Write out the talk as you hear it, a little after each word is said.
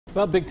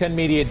Well, Big Ten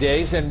Media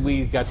Days, and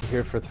we got to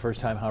hear for the first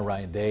time how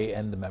Ryan Day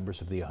and the members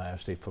of the Ohio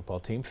State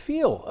football team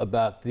feel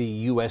about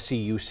the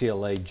USC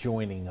UCLA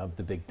joining of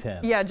the Big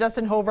Ten. Yeah,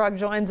 Justin Holbrook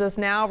joins us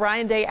now.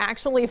 Ryan Day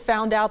actually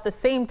found out the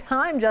same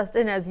time,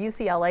 Justin, as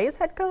UCLA's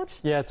head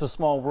coach. Yeah, it's a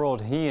small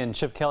world. He and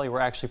Chip Kelly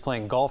were actually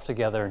playing golf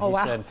together, and he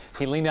said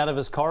he leaned out of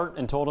his cart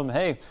and told him,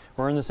 hey,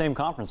 we're in the same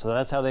conference. So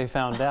that's how they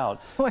found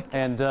out.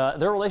 And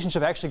their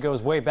relationship actually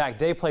goes way back.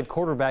 Day played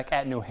quarterback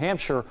at New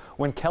Hampshire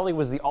when Kelly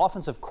was the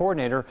offensive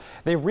coordinator.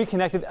 They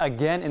reconnected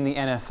again in the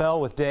NFL,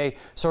 with Day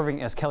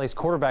serving as Kelly's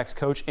quarterbacks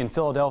coach in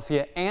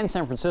Philadelphia and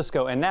San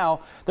Francisco. And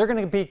now they're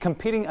going to be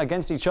competing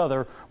against each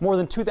other more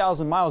than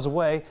 2,000 miles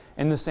away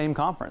in the same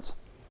conference.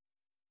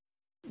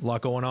 A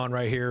lot going on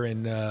right here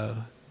in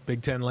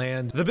Big Ten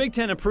land. The Big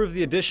Ten approved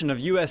the addition of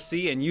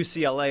USC and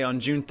UCLA on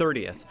June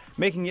 30th,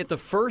 making it the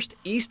first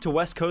East to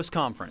West Coast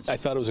conference. I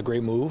thought it was a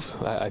great move.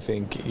 I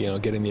think,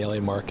 getting the LA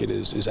market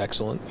is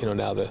excellent.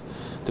 Now the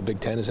Big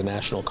Ten is a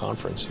national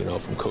conference,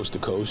 from coast to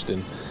coast,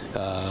 and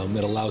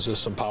it allows us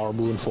some power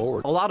moving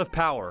forward. A lot of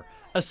power,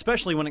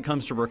 especially when it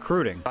comes to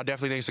recruiting. I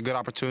definitely think it's a good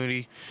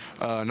opportunity,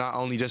 not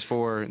only just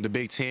for the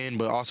Big Ten,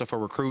 but also for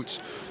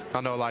recruits. I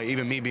know,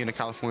 even me being a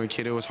California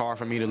kid, it was hard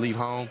for me to leave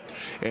home,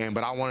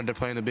 but I wanted to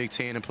play in the Big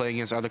Ten and play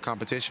against other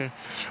competition,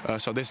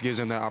 so this gives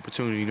them that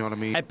opportunity, you know what I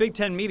mean? At Big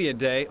Ten Media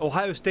Day,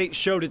 Ohio State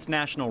showed its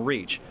national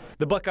reach.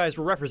 The Buckeyes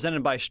were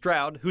represented by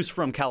Stroud, who's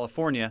from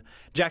California,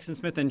 Jackson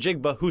Smith and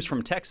Jigba, who's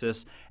from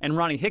Texas, and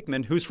Ronnie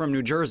Hickman, who's from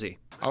New Jersey.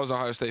 I was an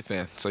Ohio State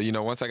fan, so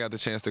once I got the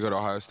chance to go to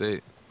Ohio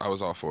State, I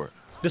was all for it.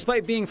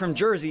 Despite being from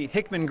Jersey,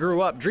 Hickman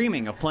grew up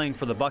dreaming of playing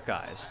for the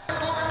Buckeyes.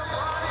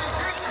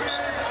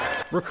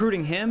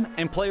 Recruiting him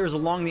and players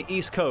along the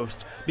East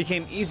Coast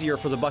became easier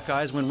for the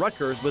Buckeyes when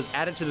Rutgers was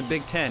added to the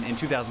Big Ten in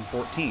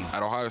 2014.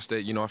 At Ohio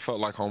State, it felt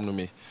like home to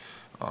me.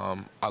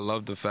 I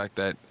loved the fact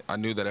that I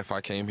knew that if I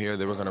came here,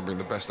 they were going to bring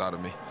the best out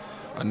of me.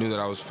 I knew that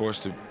I was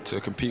forced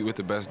to compete with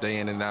the best day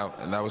in and out,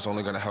 and that was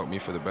only going to help me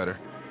for the better.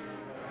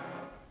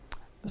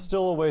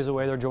 Still a ways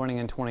away. They're joining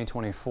in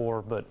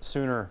 2024, but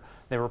sooner.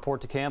 They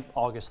report to camp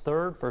August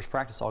 3rd, first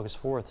practice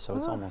August 4th, so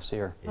it's almost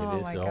here. It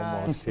is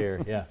almost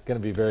here. Yeah, going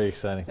to be very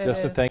exciting.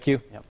 Justin, thank you. Yep.